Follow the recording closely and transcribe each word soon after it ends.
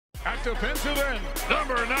defensive end,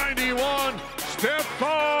 number 91,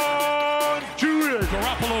 Stephon Tuitt.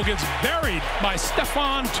 Garoppolo gets buried by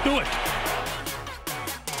Stephon Tuitt.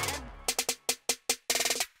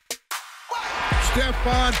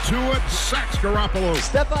 Stephon Tuitt sacks Garoppolo.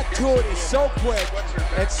 Stephon Tuitt is so quick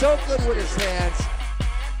and so good with his hands.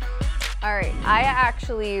 All right, I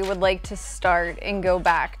actually would like to start and go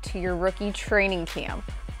back to your rookie training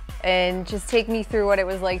camp and just take me through what it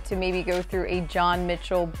was like to maybe go through a John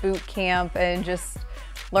Mitchell boot camp and just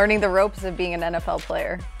learning the ropes of being an NFL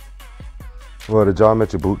player. Well, the John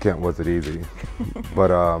Mitchell boot camp wasn't easy,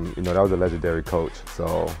 but you know, that was a legendary coach.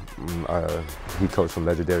 So he coached some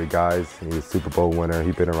legendary guys. He was a Super Bowl winner.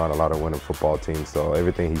 He'd been around a lot of winning football teams. So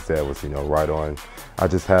everything he said was, you know, right on. I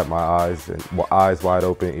just had my eyes wide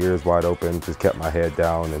open, ears wide open. Just kept my head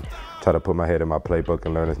down and try to put my head in my playbook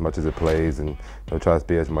and learn as much as it plays, and you know, try to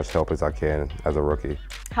be as much help as I can as a rookie.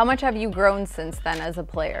 How much have you grown since then as a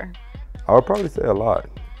player? I would probably say a lot.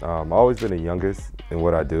 I've always been the youngest in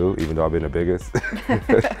what I do, even though I've been the biggest.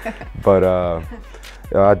 But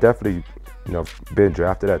I definitely, you know, been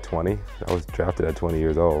drafted at 20. I was drafted at 20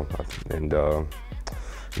 years old, and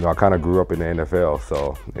you know, I kind of grew up in the NFL,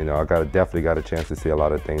 so you know, I definitely got a chance to see a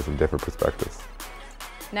lot of things from different perspectives.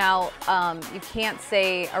 Now, you can't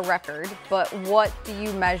say a record, but what do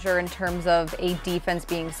you measure in terms of a defense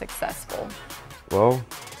being successful? Well,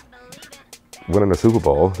 winning a Super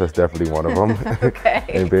Bowl, that's definitely one of them. Okay.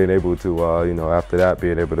 And being able to, you know, after that,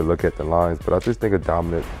 being able to look at the lines. But I just think a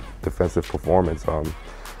dominant defensive performance,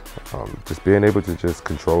 just being able to just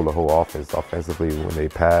control the whole offense offensively when they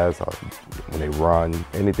pass, when they run,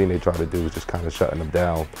 anything they try to do is just kind of shutting them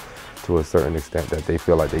down to a certain extent that they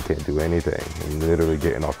feel like they can't do anything, and literally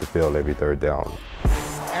getting off the field every third down.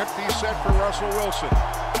 Empty set for Russell Wilson.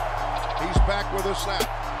 He's back with a snap.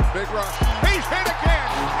 Big rush. He's hit again.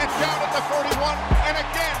 And down at the 41. And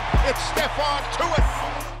again, it's Stephon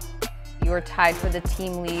Tuitt. You are tied for the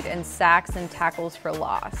team lead in sacks and tackles for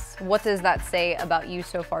loss. What does that say about you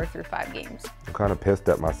so far through 5 games? I'm kind of pissed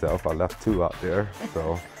at myself. I left 2 out there,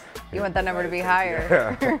 so. You want that number to be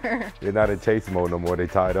higher. Yeah. They're not in chase mode no more. They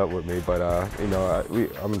tied up with me, but you know,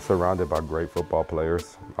 I'm surrounded by great football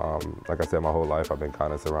players. Like I said, my whole life I've been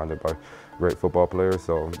kind of surrounded by great football players,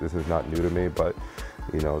 so this is not new to me. But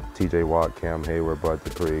you know, T.J. Watt, Cam Hayward, Bud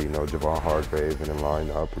Dupree, you know, Javon Hargrave in the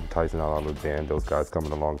lineup, and Tyson Alexander, those guys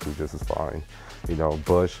coming along too just as fine. You know,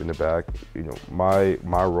 Bush in the back. You know,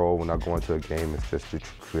 my role when I go into a game is just to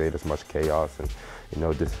create as much chaos and, you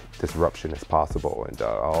know, disruption as possible. And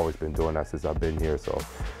I've always been doing that since I've been here. So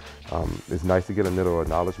it's nice to get a little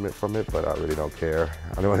acknowledgement from it, but I really don't care.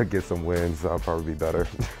 I want to get some wins. I'll probably be better.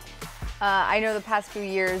 I know the past few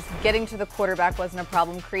years, getting to the quarterback wasn't a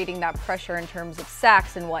problem, creating that pressure in terms of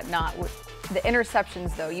sacks and whatnot. With the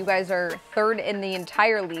interceptions, though, you guys are 3rd in the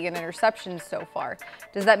entire league in interceptions so far.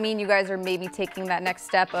 Does that mean you guys are maybe taking that next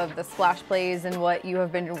step of the splash plays and what you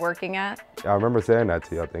have been working at? I remember saying that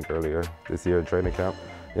to you, I think, earlier this year in training camp.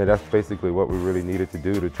 Yeah, that's basically what we really needed to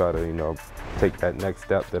do to try to, you know, take that next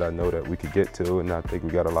step that I know that we could get to, and I think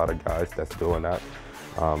we got a lot of guys that's doing that.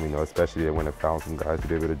 You know, especially when I found some guys to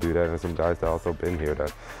be able to do that, and some guys that also been here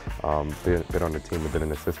that been on the team and been in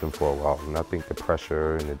the system for a while. And I think the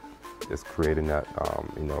pressure and it's creating that,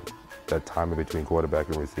 you know, that time in between quarterback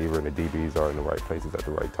and receiver, and the DBs are in the right places at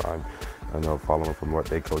the right time. I know, following from what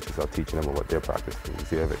their coaches are teaching them and what they're practicing.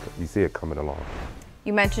 You see it coming along.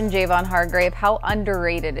 You mentioned Javon Hargrave. How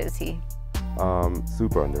underrated is he?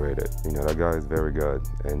 Super underrated. You know, that guy is very good,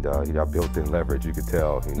 and he got built-in leverage. You could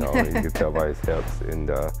tell. You know, you could tell by his hips, and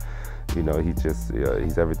you know,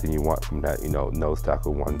 he's everything you want from that. You know, nose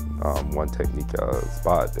tackle, one technique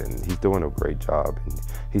spot, and he's doing a great job. And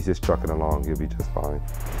he's just trucking along. He'll be just fine.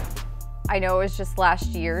 I know it was just last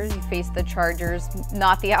year you faced the Chargers,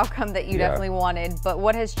 not the outcome that you definitely wanted, but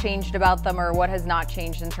what has changed about them, or what has not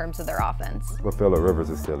changed in terms of their offense? Well, Phillip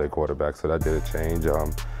Rivers is still a quarterback, so that did change.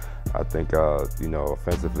 I think, you know,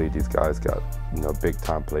 offensively, these guys got, you know,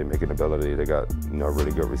 big-time playmaking ability. They got, you know, a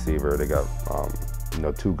really good receiver. They got, you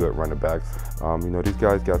know, 2 good running backs. You know, these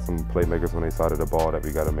guys got some playmakers on their side of the ball that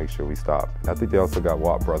we got to make sure we stop. And I think they also got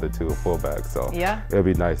Watt brother, too, a fullback. So yeah, it'll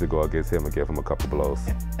be nice to go against him and give him a couple blows.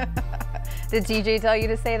 Did TJ tell you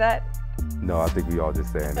to say that? No, I think we all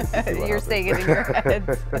just saying it. You're saying it in your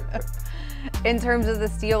heads. In terms of the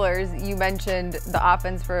Steelers, you mentioned the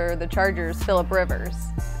offense for the Chargers, Phillip Rivers.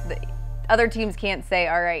 The other teams can't say,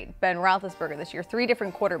 all right, Ben Roethlisberger this year, 3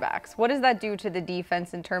 different quarterbacks. What does that do to the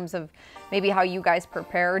defense in terms of maybe how you guys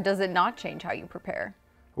prepare, or does it not change how you prepare?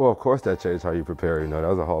 Well, of course that changed how you prepare. You know, that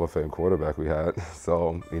was a Hall of Fame quarterback we had.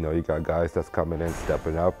 So, you know, you got guys that's coming in,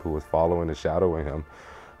 stepping up, who was following and shadowing him.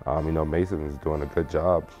 You know, Mason is doing a good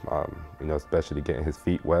job, you know, especially getting his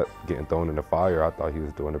feet wet, getting thrown in the fire. I thought he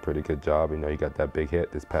was doing a pretty good job. You know, he got that big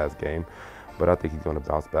hit this past game, but I think he's going to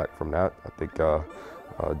bounce back from that. I think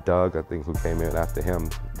Doug, I think, who came in after him,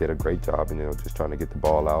 did a great job, you know, just trying to get the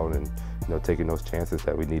ball out and, you know, taking those chances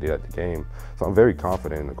that we needed at the game. So I'm very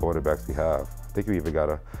confident in the quarterbacks we have. I think we even got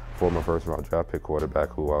a former first-round draft pick quarterback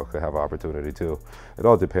who could have an opportunity too. It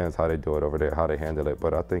all depends how they do it over there, how they handle it.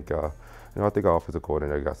 But I think, you know, I think our offensive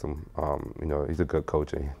coordinator got some, you know, he's a good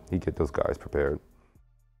coach and he get those guys prepared.